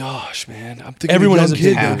 Oh bro. gosh, man! I'm thinking Everyone everyone has a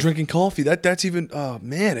kid pig. though, drinking coffee. That's even. Oh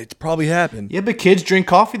man, it's probably happened. Yeah, but kids drink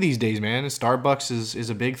coffee these days, man. And Starbucks is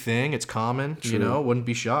a big thing. It's common. You know, wouldn't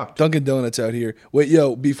be shocked. Dunkin' Donuts out here. Wait,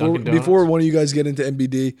 yo, before Dunkin' Donuts. before one of you guys get into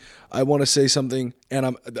MBD, I want to say something, and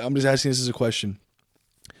I'm just asking this as a question.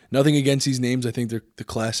 Nothing against these names. I think they're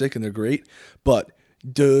classic and they're great. But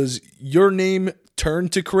does your name turn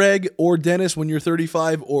to Craig or Dennis when you're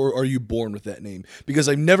 35, or are you born with that name? Because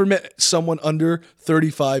I've never met someone under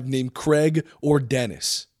 35 named Craig or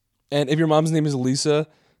Dennis. And if your mom's name is Lisa,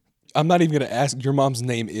 I'm not even gonna ask. Your mom's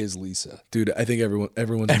name is Lisa. Dude, I think everyone's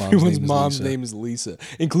Everyone's name mom's is Lisa. name is Lisa,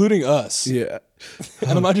 including us. Yeah.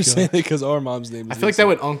 And I'm not just saying that because our mom's name is I feel like that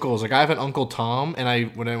with uncles. Like I have an Uncle Tom,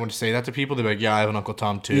 and when I want to say that to people, they're like, "Yeah, I have an Uncle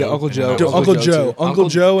Tom too." Yeah, Uncle And Joe. then Dude, Uncle Uncle Joe, Joe, too. Uncle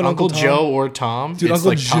Joe, and Uncle Tom. Joe or Tom. Dude, it's Uncle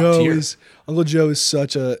like top Joe tier.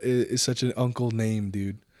 is such an uncle name,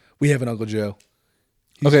 dude. We have an Uncle Joe.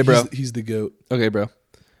 Okay, bro. He's the goat. Okay, bro.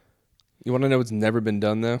 You want to know what's never been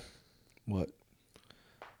done though? What?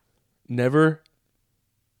 Never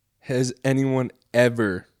has anyone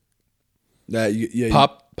ever Yeah,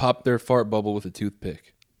 pop their fart bubble with a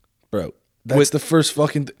toothpick. bro. That's with- the first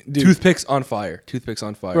fucking dude. Toothpicks on fire. Toothpicks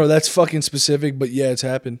on fire. Bro, that's fucking specific, but yeah, it's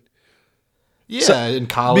happened. Yeah, in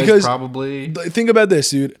college because- probably. Think about this,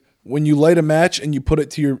 dude. When you light a match and you put it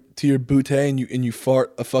to your bootay and you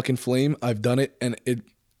fart a fucking flame, I've done it and it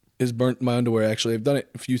has burnt my underwear. Actually, I've done it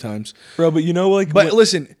a few times. Bro, but you know, like, But what-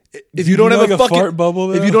 listen, if you you don't know, have like, a a fucking fart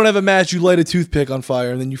bubble, if though? you don't have a match, you light a toothpick on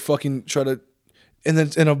fire and then you fucking try to, and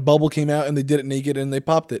a bubble came out and they did it naked and they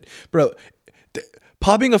popped it, bro.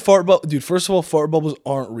 Popping a fart bubble, dude. First of all, fart bubbles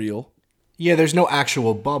aren't real. Yeah, there's no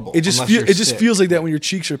actual bubble. It just unless you're sick. feels like that when your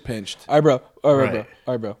cheeks are pinched. all right, bro. All right, Right. bro.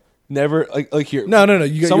 All right, bro. Never like here. No.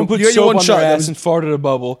 You got Someone you put got your soap one on shot. their That ass was- and farted a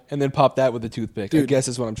bubble and then popped that with a toothpick. I Dude. guess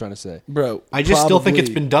that's what I'm trying to say. bro. I just still think it's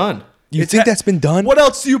probably. been done. You It's think ha- that's been done? What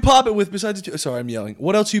else do you pop it with besides the sorry, I'm yelling.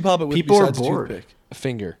 What else do you pop it with People are besides the bored. toothpick? A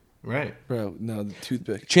finger. Right. Bro, no, the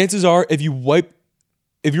toothpick. Chances are, if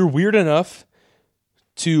you're weird enough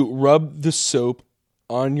to rub the soap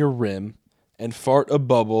on your rim and fart a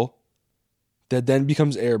bubble that then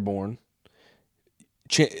becomes airborne,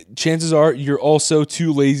 chances are you're also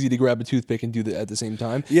too lazy to grab a toothpick and do that at the same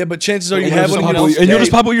time. Yeah, but chances are you And have you'll one just in pop your it- and you'll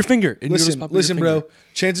just Hey, pop it with your finger. And you'll just pop it with Listen, your finger. bro.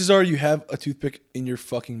 Chances are you have a toothpick in your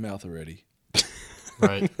fucking mouth already.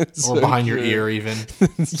 Right. so Or behind your true. ear even.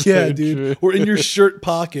 Yeah, dude. Or in your shirt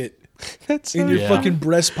pocket. That's In your Yeah. fucking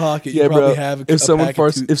breast pocket, yeah, you probably bro. have a If someone pack of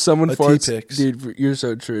farts, if someone of farts, toothpicks. dude, you're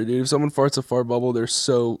so true, dude. If someone farts a fart bubble, they're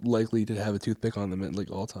so likely to have a toothpick on them at like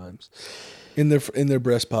all times. in their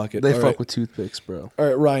breast pocket. They All fuck right. with toothpicks, bro. All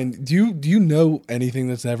right, Ryan, do you know anything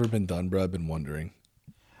that's never been done, bro? I've been wondering.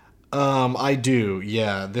 I do.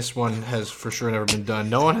 Yeah, this one has for sure never been done.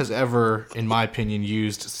 No one has ever, in my opinion,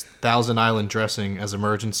 used Thousand Island dressing as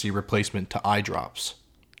emergency replacement to eye drops.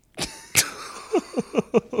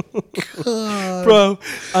 Bro,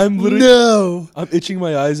 I'm literally I'm itching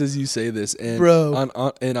my eyes as you say this, and Bro.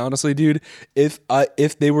 and honestly, dude, if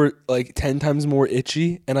they were like 10 times more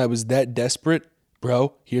itchy, and I was that desperate,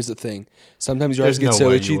 bro, here's the thing: sometimes your eyes There's get no so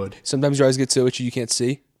way itchy. you would. Sometimes your eyes get so itchy you can't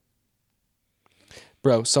see.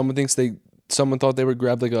 Bro, someone thought they would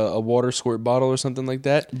grab like a water squirt bottle or something like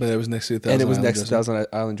that. But it was next to the And it was Island next to dressing. Thousand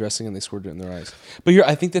Island dressing, and they squirted it in their eyes. But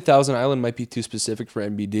I think the Thousand Island might be too specific for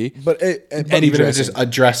MBD. But Any Even if it's dressing. just a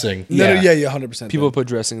dressing. yeah, 100%. People put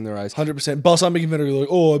dressing in their eyes. 100%. Balsamic vinegar, like,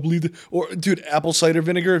 oh, I believe that. Or, dude, apple cider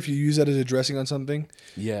vinegar, if you use that as a dressing on something,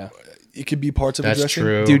 Yeah. it could be parts of That's a dressing.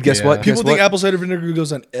 true. Dude, guess what? People Guess think what? apple cider vinegar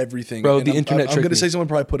goes on everything. Bro, and the I'm internet going tricked to say me. someone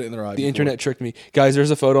probably put it in their eye. The before. internet tricked me. Guys,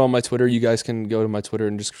 there's a photo on my Twitter. You guys can go to my Twitter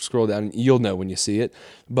and just scroll down. And you'll know when you see it.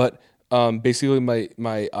 But basically,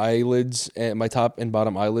 my eyelids and my top and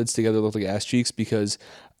bottom eyelids together look like ass cheeks because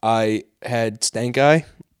I had stank eye,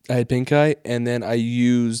 I had pink eye, and then I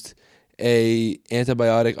used a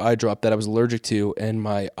antibiotic eye drop that I was allergic to, and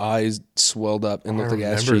my eyes swelled up and I looked like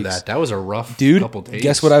ass remember cheeks. that. That was a rough Dude, couple days.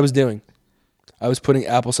 guess what I was doing? I was putting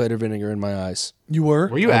apple cider vinegar in my eyes. You were?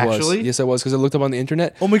 Were you I was. actually? Yes, I was because I looked up on the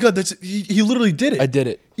internet. Oh my God, he literally did it. I did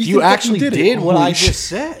it. Ethan You fucking actually did, did it. what Holy I shit. just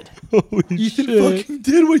said. Ethan fucking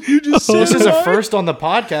did what you just said. This is a first on the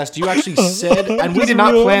podcast. You actually said, and we did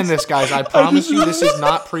not plan this, guys. I promise you, this is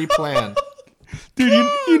not pre-planned. Dude,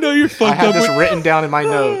 you know you're I fucked had up. this with- written down in my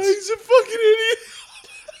notes. He's a fucking idiot.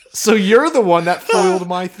 So you're the one that foiled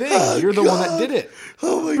my thing. You're the one that did it.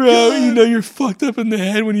 Oh my Bro, God. you know you're fucked up in the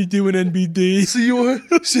head when you do an NBD. So you were.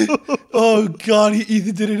 Oh God,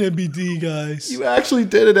 Ethan did an MBD, guys. You actually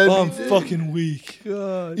did it, I'm fucking weak.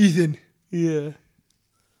 Ethan, Yeah.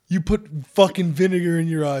 You put fucking vinegar in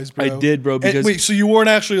your eyes, bro. I did, bro, And because- wait, so you weren't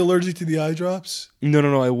actually allergic to the eye drops?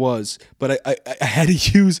 No, I was. But I had to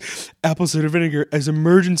use apple cider vinegar as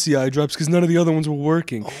emergency eye drops because none of the other ones were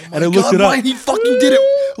working. And I looked it up. Ryan, he fucking did it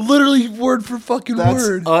literally word for fucking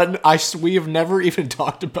word. We have never even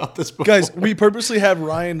talked about this before. Guys, we purposely have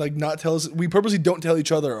Ryan like not tell us. We purposely don't tell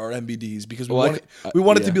each other our MBDs because we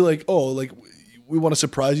want it to be like, oh, like we want to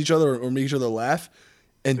surprise each other or make each other laugh.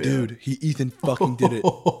 And dude, Ethan fucking did it.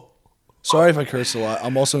 Sorry if I curse a lot.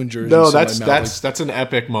 I'm also in Jersey. No, so that's an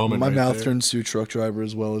epic moment. my right mouth there. turns to a truck driver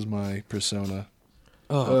as well as my persona.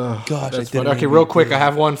 Oh, gosh. That's funny. Okay, real quick, I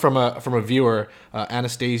have one from a viewer.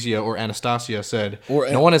 Anastasia said,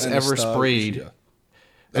 "No one has ever sprayed."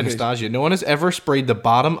 Anastasia, no one has ever sprayed the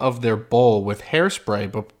bottom of their bowl with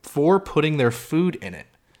hairspray before putting their food in it.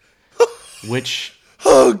 Which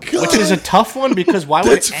is a tough one because why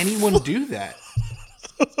would anyone do that?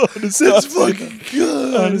 That's fucking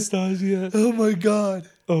good. Anastasia. Oh my god.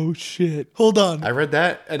 Oh, shit. Hold on. I read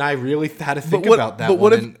that and I really had to think about that. But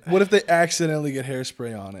one. what if they accidentally get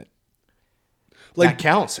hairspray on it? That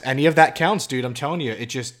counts. Any of that counts, dude. I'm telling you,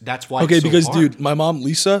 that's why. Okay, it's so because hard. dude, my mom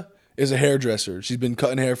Lisa is a hairdresser. She's been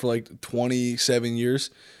cutting hair for like 27 years.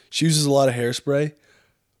 She uses a lot of hairspray.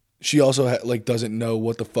 She also doesn't know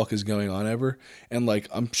what the fuck is going on ever, and like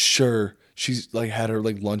I'm sure she's like had her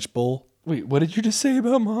like lunch bowl. Wait, what did you just say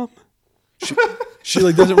about Mom? She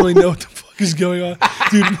like doesn't really know what the fuck is going on,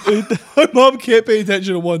 dude. My mom can't pay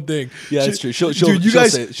attention to one thing. Yeah, that's true. She'll Dude, you say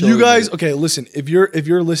guys, it. She'll admit it. okay, listen. If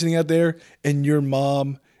you're listening out there and your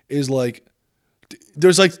mom is like,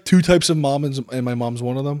 there's like two types of mom, and my mom's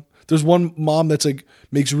one of them. There's one mom that's like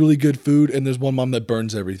makes really good food, and there's one mom that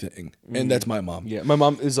burns everything, and that's my mom. Yeah, my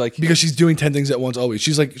mom is like... Because she's doing 10 things at once always.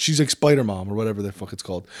 She's like Spider Mom or whatever the fuck it's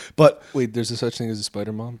called. But Wait, there's a such thing as a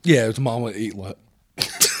spider mom? yeah, it's mom with 8 what?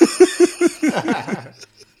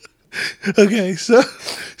 Okay,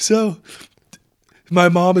 so my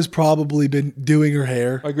mom has probably been doing her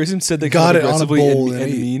hair. Like Grayson said, they Got kind it of on a aggressively bowl and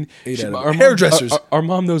and mean. ate She- out of it. our mom- Hairdressers. Our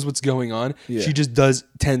mom knows what's going on. Yeah. She just does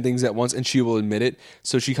 10 things at once, and she will admit it.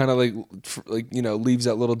 So she kind of leaves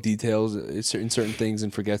out little details in certain things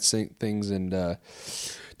and forgets things. And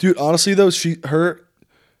Dude, honestly though,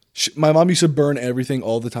 my mom used to burn everything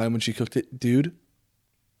all the time when she cooked it. Dude,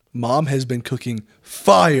 mom has been cooking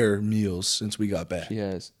fire meals since we got back. she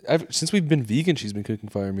has. Since we've been vegan, she's been cooking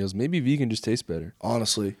fire meals. Maybe vegan just tastes better.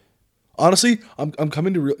 Honestly, I'm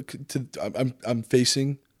coming I'm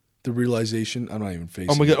facing the realization. I'm not even facing.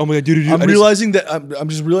 Oh my god, dude! I'm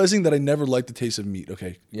just realizing that I never liked the taste of meat.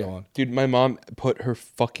 Okay, Yeah. go on. Dude, my mom put her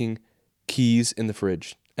fucking keys in the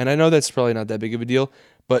fridge. And I know that's probably not that big of a deal,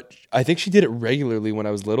 but I think she did it regularly when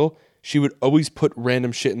I was little. She would always put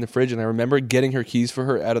random shit in the fridge, and I remember getting her keys for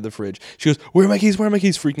her out of the fridge. She goes, "Where are my keys? Where are my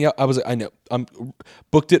keys?" Freaking out. I was like, "I know."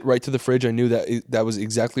 Booked it right to the fridge. I knew that was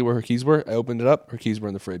exactly where her keys were. I opened it up. Her keys were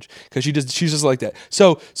in the fridge because she's just like that.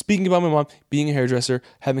 So speaking about my mom being a hairdresser,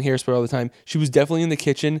 having hairspray all the time, she was definitely in the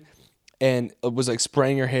kitchen and was like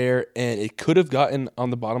spraying her hair, and it could have gotten on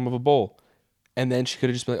the bottom of a bowl. And then she could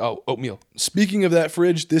have just been like, "Oh, oatmeal." Speaking of that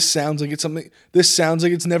fridge, this sounds like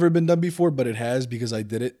it's never been done before, but it has because I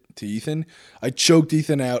did it to Ethan. I choked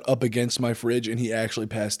Ethan out up against my fridge, and he actually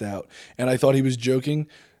passed out. And I thought he was joking.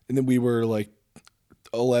 And then we were like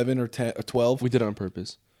 11 or 10 or 12. We did it on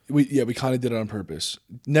purpose. We kind of did it on purpose.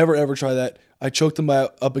 Never ever try that. I choked him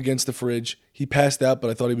out up against the fridge. He passed out,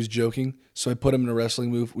 but I thought he was joking. So I put him in a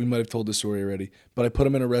wrestling move. We might have told this story already, but I put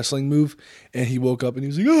him in a wrestling move, and he woke up and he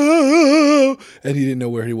was like, "Oh!" And he didn't know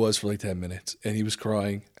where he was for like 10 minutes, and he was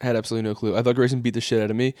crying. I had absolutely no clue. I thought Grayson beat the shit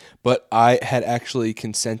out of me, but I had actually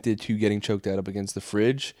consented to getting choked out up against the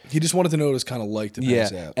fridge. He just wanted to know what it was kind of like to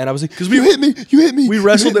pass out. And I was like, "Because you hit me. We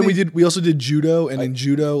wrestled and we also did judo, and in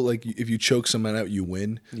judo, like if you choke someone out, you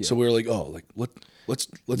win. So we were like, oh, like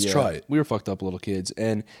let's try it. We were fucked up little kids,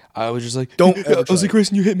 and I was just like, Don't I ever was try like, it.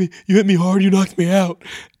 Grayson, you hit me hard, you knocked me out.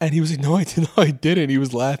 And he was like, no, I didn't. He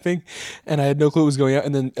was laughing, and I had no clue what was going on.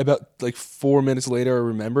 And then about like 4 minutes later, I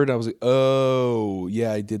remembered. I was like, oh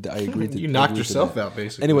yeah, I did that. I agreed. You knocked yourself out,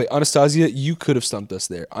 basically. Anyway, Anastasia, you could have stumped us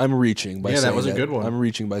there. I'm reaching by Yeah, that saying was a good one. I'm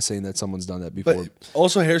reaching by saying that someone's done that before. But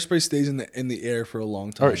also, hairspray stays in the air for a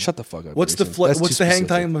long time. All right, shut the fuck up. What's the Grayson. That's what's too the hang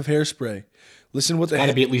specific. time of hairspray? Listen, what the Got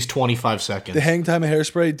to be at least 25 seconds. the hang time of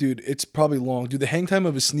hairspray, dude. It's probably long, dude. The hang time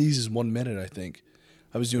of a sneeze is 1 minute. I think.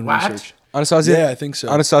 I was doing What? research. Anastasia? Yeah, I think so.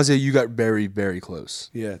 Anastasia, you got very, very close.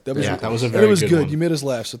 Yeah, that was a and very it was good good. one. You made us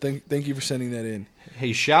laugh, so thank you for sending that in.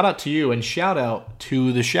 Hey, shout out to you and shout out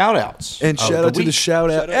to the shout outs. And shout out to the week. shout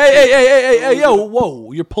out. Hey, yo,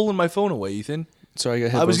 whoa! You're pulling my phone away, Ethan. Sorry, I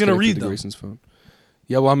got hit. I was gonna read them. Grayson's phone.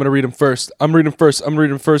 Yeah, well, I'm gonna read them first. I'm reading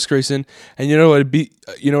first, Grayson. And you know what I beat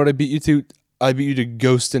you to? I beat you to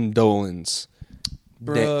Ghost and Dolan's.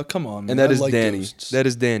 Bruh, come on, man. And that I is like Danny. ghosts. That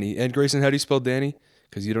is Danny. And Grayson, how do you spell Danny?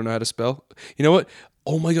 Because you don't know how to spell. You know what?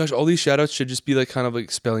 Oh my gosh, all these shout-outs should just be like kind of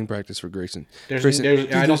like spelling practice for Grayson. I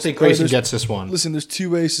don't think Grayson gets this one. Listen, there's 2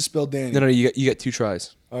 ways to spell Danny. No, you get 2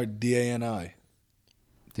 tries. All right, D-A-N-I.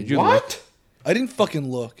 Did you what? look? I didn't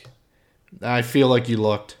fucking look. I feel like you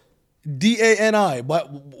looked. D-A-N-I. What?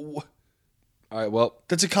 All right, well,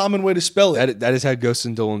 That's a common way to spell it. that is how Ghost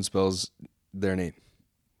and Dolan spells their name.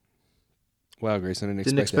 Wow, Grayson, I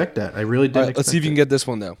didn't expect that. I really didn't. Let's see if you can get this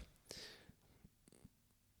one though.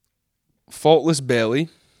 Faultless Bailey.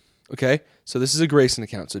 Okay, so this is a Grayson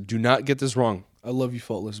account, so do not get this wrong. I love you,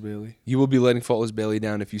 Faultless Bailey. You will be letting Faultless Bailey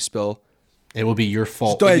down if you spell. It will be your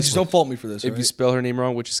fault. Just don't fault me for this. If you spell her name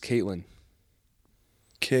wrong, which is Caitlin.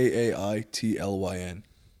 K-A-I-T-L-Y-N.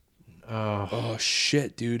 Oh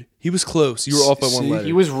shit, dude. He was close. You were off by one letter.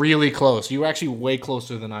 He was really close. You were actually way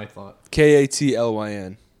closer than I thought.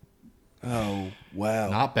 K-A-T-L-Y-N. Oh, wow.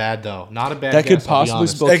 Not bad though. Not a bad. That could guess, I'll be possibly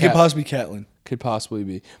honest. spell. That could possibly be Caitlin. Could possibly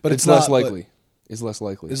be, But it's it's less not, likely. It's less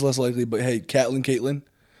likely. It's less likely, but hey, Caitlin.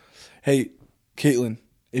 Hey, Caitlin,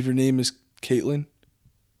 if your name is Caitlin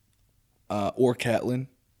or Catlin,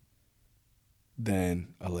 then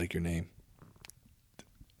I like your name.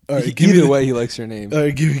 All right, Either way, he likes your name. All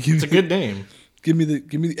right, give me. It's a good name. Give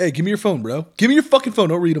me your phone, bro. Give me your fucking phone.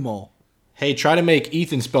 Don't read them all. Hey, try to make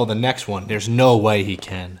Ethan spell the next one. There's no way he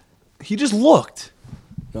can. He just looked.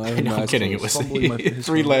 No, I'm kidding. It was Fumbling his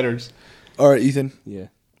 3 phone. letters. All right, Ethan. Yeah.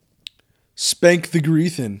 Spank the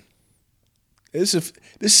Greethan. This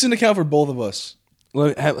is an account for both of us.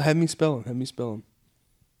 Have me spell him.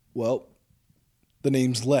 Well, the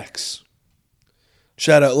name's Lex.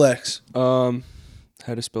 Shout out Lex.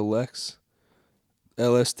 How to spell Lex?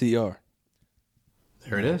 L-S-T-R.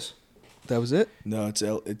 There it is. That was it? No, it's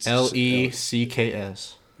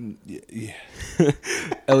L-E-C-K-S. Yeah.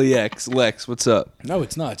 L-E-X. Lex, what's up? No,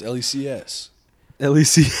 it's not. It's L-E-C-S.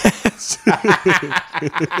 L-E-C-S.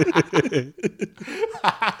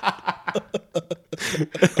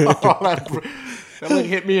 That like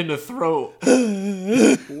hit me in the throat.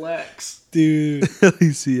 Lex. Dude.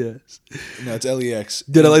 L-E-C-S. No, it's L-E-X.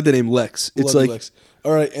 Dude, I like the name Lex. It's Love like, Lex.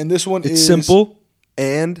 All right, and this one it's is simple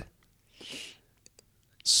and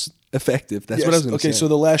effective. That's what I was going to say. Okay, so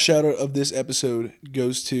the last shout out of this episode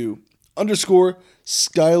goes to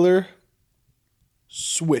 _Skylar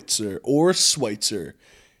Switzer or Schweitzer.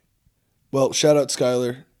 Well, shout out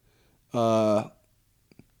Skylar.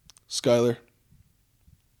 Skylar.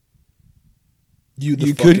 You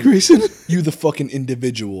good, Grayson? You the fucking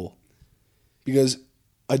individual. Because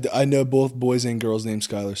I know both boys and girls named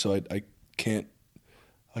Skylar, so I can't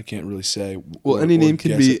really say. Well, any name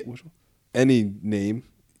can be any name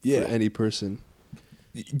for any person.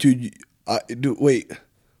 Dude, wait.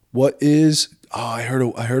 What is? Oh, I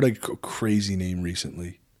heard a crazy name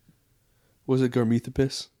recently. Was it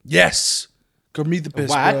Garmethopus? Yes, Garmethopus,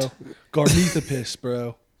 What? bro. Garmethopus,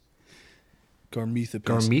 bro. Garmethopus.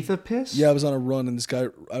 Garmethopus? Yeah, I was on a run and this guy,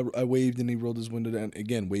 I waved and he rolled his window down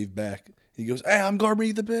again, waved back. He goes, "Hey, I'm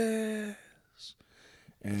Garmethopus."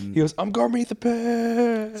 And He goes, I'm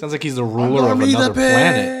Garmethopus. Sounds like he's the ruler of another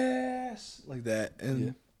planet. like that.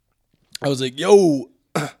 And I was like, "Yo."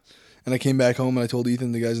 And I came back home and I told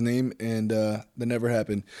Ethan the guy's name, and that never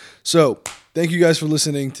happened. So, thank you guys for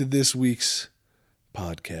listening to this week's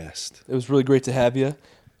podcast. It was really great to have you.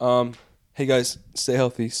 Hey guys, stay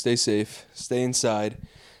healthy, stay safe, stay inside.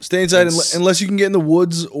 Stay inside unless you can get in the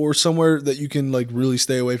woods or somewhere that you can like really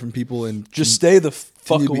stay away from people and Just stay the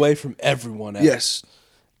fuck away from everyone else. Yes.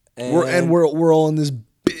 We're all in this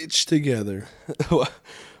bitch together. Well,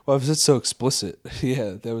 was that so explicit?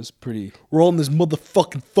 Yeah, that was pretty. We're all in this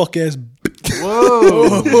motherfucking fuck ass bitch.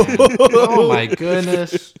 Whoa. Oh my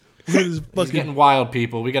goodness. This It's fucking getting wild,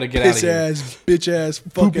 people. We got to get out of piss here. ass, bitch ass,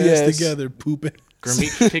 fuck Poopy ass ass. together. Poop ass.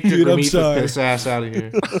 Take your Dude, I'm Garmethopus sorry. piss ass out of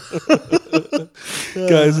here.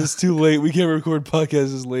 Guys, it's too late. We can't record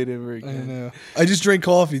podcasts this late ever I again. know. I just drank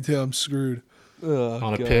coffee too. I'm screwed. Oh,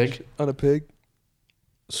 On a gosh. pig? On a pig?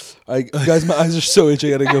 Guys, my eyes are so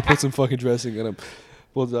itchy. I gotta go put some fucking dressing on them.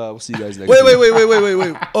 We'll see you guys next week.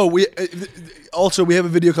 Wait. Oh, we have a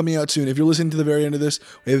video coming out soon. If you're listening to the very end of this,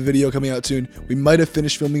 we have a video coming out soon. We might have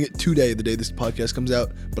finished filming it today, the day this podcast comes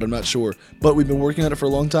out, but I'm not sure. But we've been working on it for a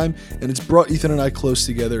long time, and it's brought Ethan and I close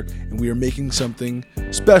together, and we are making something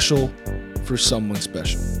special for someone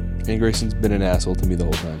special. And Grayson's been an asshole to me the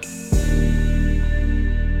whole time.